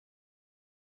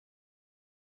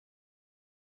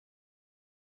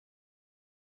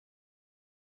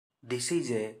This is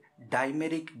a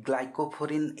dimeric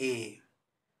glycophorin A.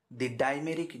 The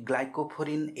dimeric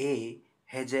glycophorin A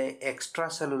has a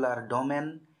extracellular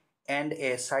domain and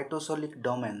a cytosolic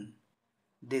domain.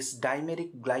 This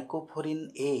dimeric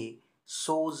glycophorin A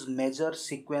shows major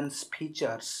sequence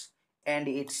features and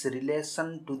its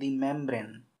relation to the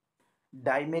membrane.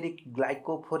 Dimeric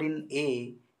glycophorin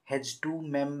A has two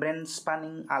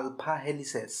membrane-spanning alpha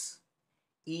helices.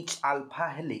 Each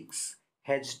alpha helix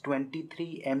has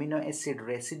 23 amino acid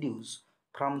residues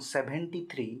from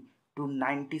 73 to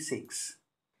 96.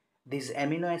 These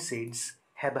amino acids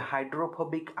have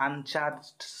hydrophobic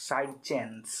uncharged side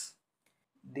chains.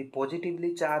 The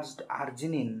positively charged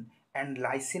arginine and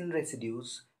lysine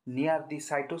residues near the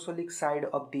cytosolic side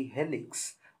of the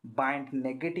helix bind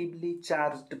negatively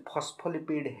charged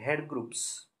phospholipid head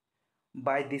groups.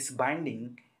 By this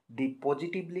binding, the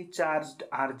positively charged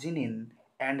arginine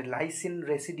and lysine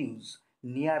residues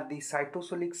near the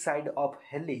cytosolic side of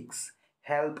helix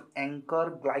help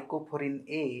anchor glycophorin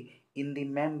A in the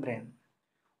membrane.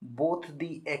 Both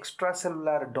the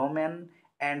extracellular domain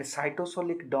and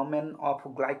cytosolic domain of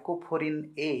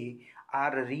glycophorin A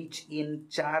are rich in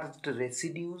charged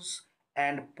residues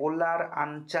and polar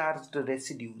uncharged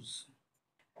residues.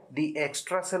 The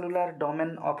extracellular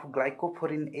domain of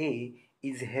glycophorin A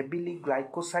is heavily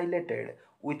glycosylated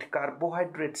with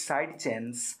carbohydrate side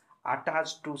chains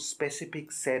attached to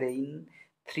specific serine,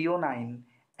 threonine,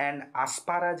 and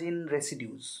asparagine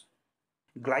residues.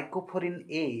 Glycophorin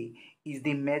A is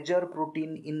the major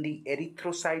protein in the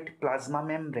erythrocyte plasma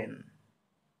membrane.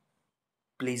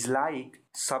 Please like,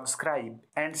 subscribe,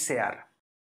 and share.